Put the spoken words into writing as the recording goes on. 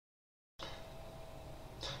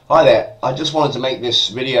Hi there, I just wanted to make this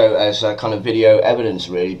video as a kind of video evidence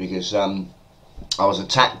really, because I was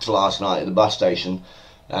attacked last night at the bus station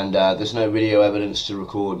and there's no video evidence to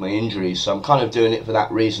record my injuries, so I'm kind of doing it for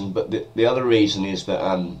that reason. But the other reason is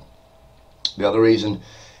that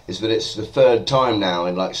it's the third time now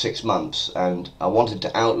in like 6 months, and I wanted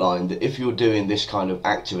to outline that if you're doing this kind of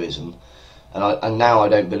activism, and now I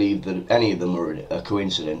don't believe that any of them are a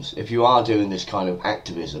coincidence, if you are doing this kind of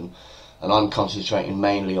activism, and I'm concentrating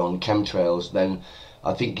mainly on chemtrails, then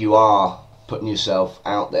I think you are putting yourself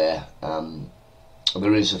out there.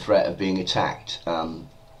 There is a threat of being attacked,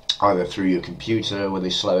 either through your computer where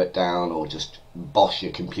they slow it down, or just bosh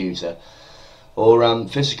your computer, or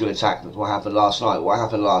physical attack. That's what happened last night. What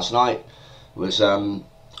happened last night was I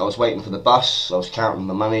was waiting for the bus, I was counting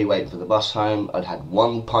the money, waiting for the bus home. I'd had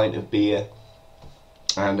 1 pint of beer,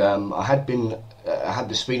 and I had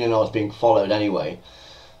this feeling I was being followed anyway.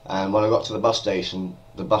 And when I got to the bus station,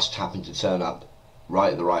 the bus happened to turn up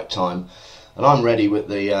right at the right time, and I'm ready with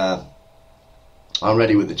the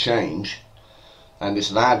change. And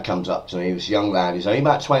this lad comes up to me, this young lad. He's only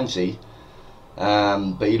about 20,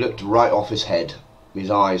 but he looked right off his head. His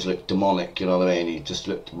eyes looked demonic, you know what I mean? He just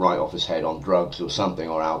looked right off his head, on drugs or something,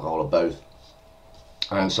 or alcohol, or both.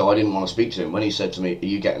 And so I didn't want to speak to him. When he said to me, "Are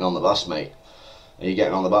you getting on the bus, mate? Are you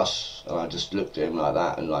getting on the bus?" And I just looked at him like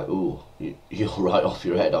that, and like, "Ooh, you're right off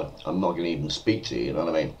your head. I'm not going to even speak to you," you know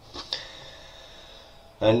what I mean?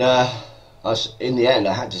 And in the end,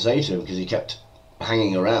 I had to say to him, because he kept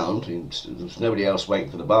hanging around. There was nobody else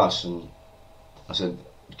waiting for the bus, and I said,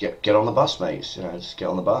 "Get on the bus, mate. You know, just get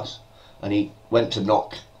on the bus." And he went to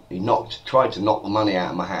knock. He tried to knock the money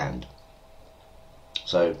out of my hand.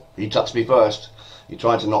 So he touched me first. He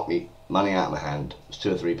tried to knock me money out of my hand. It was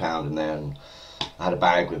 £2 or £3 in there, and I had a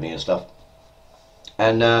bag with me and stuff.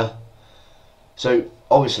 And so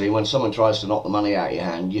obviously when someone tries to knock the money out of your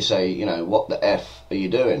hand, you say, you know, "What the F are you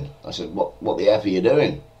doing?" I said, what the F are you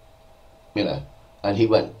doing? You know. And he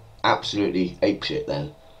went absolutely apeshit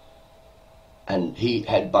then. And he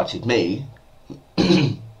head-butted me.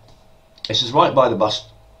 This is right by the bus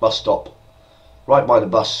stop, right by the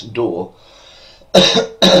bus door.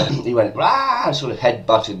 He went, "Rah!" and sort of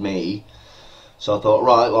head-butted me. So I thought,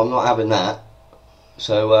 right, well, I'm not having that.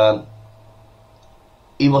 So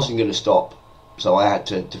he wasn't going to stop, so I had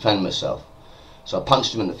to defend myself. So I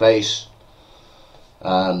punched him in the face.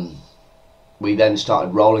 We then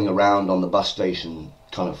started rolling around on the bus station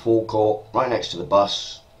kind of forecourt, right next to the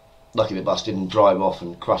bus. Lucky the bus didn't drive off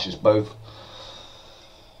and crush us both.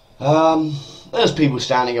 There's people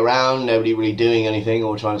standing around, nobody really doing anything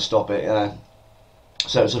or trying to stop it, you know.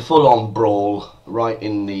 So it was a full-on brawl right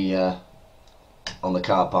in the on the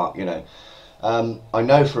car park, you know. I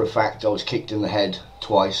know for a fact I was kicked in the head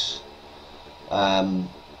twice. My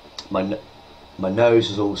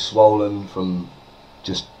nose is all swollen from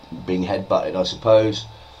just being head-butted, I suppose.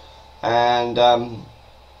 And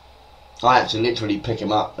I had to literally pick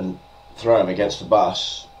him up and throw him against the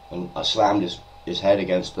bus, and I slammed his head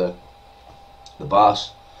against the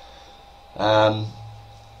bus.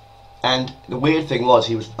 And the weird thing was,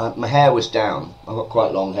 my hair was down. I've got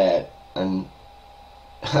quite long hair, and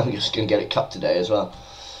I'm just going to get it cut today as well.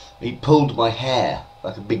 He pulled my hair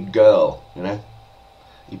like a big girl, you know.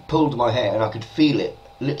 He pulled my hair, and I could feel it,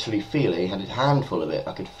 literally feel it. He had a handful of it.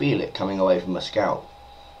 I could feel it coming away from my scalp.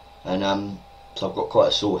 And so I've got quite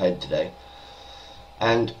a sore head today.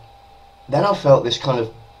 And then I felt this kind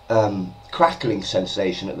of crackling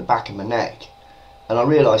sensation at the back of my neck, and I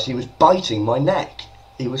realised he was biting my neck.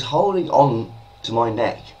 He was holding on to my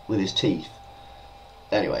neck with his teeth,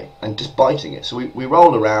 anyway, and just biting it. So we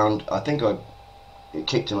rolled around. I think I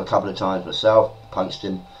kicked him a couple of times myself, punched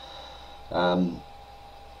him. I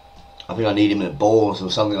think I kneed him in the balls or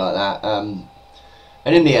something like that. And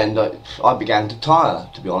in the end, I began to tire,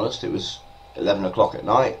 to be honest. It was 11 o'clock at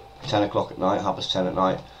night, 10 o'clock at night, 10:30 at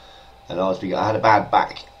night, and I had a bad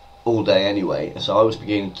back all day anyway, so I was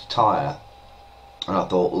beginning to tire. And I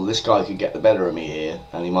thought, well, this guy could get the better of me here,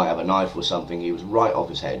 and he might have a knife or something. He was right off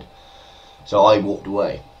his head. So I walked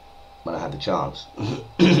away when I had the chance.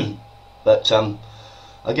 But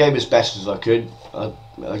I gave as best as I could.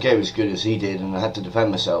 I gave as good as he did, and I had to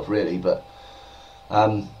defend myself, really. But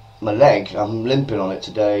my leg, I'm limping on it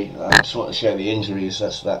today. I just want to show the injuries.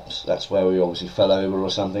 That's where we obviously fell over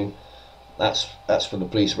or something. That's for the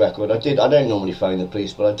police record. I don't normally phone the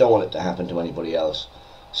police, but I don't want it to happen to anybody else.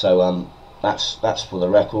 So that's for the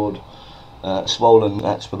record. Swollen,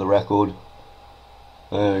 that's for the record.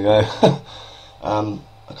 There we go.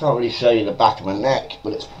 I can't really show you the back of my neck,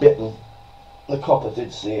 but it's bitten. The copper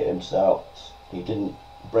did see it himself. He didn't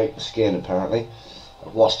break the skin, apparently.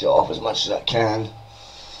 I've washed it off as much as I can.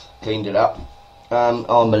 cleaned it up.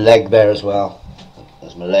 On my leg there as well.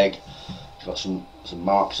 There's my leg. It's got some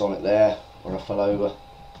marks on it there where I fell over.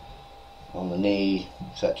 On the knee,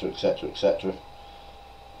 etc, etc, etc.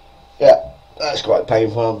 Yeah, that's quite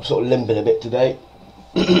painful. I'm sort of limping a bit today.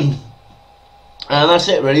 And that's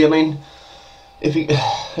it really. I mean,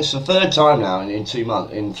 it's the third time now in 2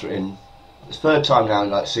 months, it's the third time now in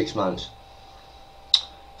like 6 months.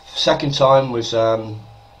 Second time was the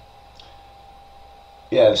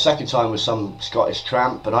second time was some Scottish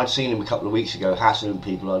tramp, and I'd seen him a couple of weeks ago hassling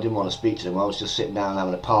people. I didn't want to speak to him. I was just sitting down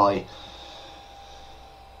having a pie,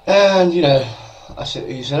 and you know,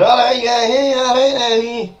 he said, "Oh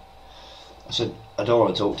yeah." I said, "I don't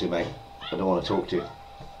want to talk to you, mate. I don't want to talk to you."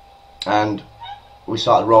 And we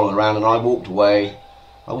started rolling around, and I walked away,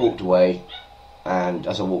 and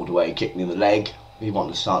as I walked away, he kicked me in the leg. He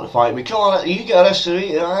wanted to start the fight. Me, come on, you get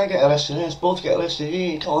arrested, I get arrested, let's both get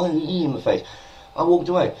arrested, come on, in my face. I walked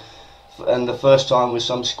away. And the first time was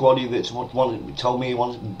some squaddy that told me he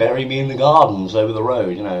wanted to bury me in the gardens over the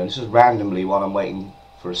road, you know. This is randomly while I'm waiting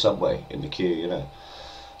for a subway in the queue, you know.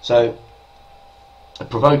 So,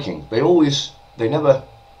 provoking. They never,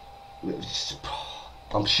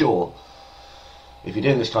 I'm sure, if you're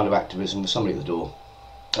doing this kind of activism, there's somebody at the door.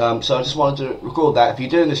 So I just wanted to record that. If you're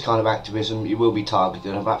doing this kind of activism, you will be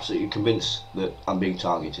targeted. I'm absolutely convinced that I'm being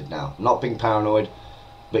targeted now. I'm not being paranoid,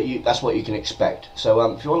 but that's what you can expect. So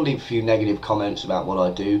if you want to leave a few negative comments about what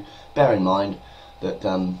I do, bear in mind that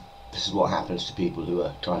this is what happens to people who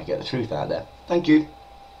are trying to get the truth out there. Thank you.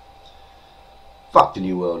 Fuck the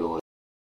New World Order.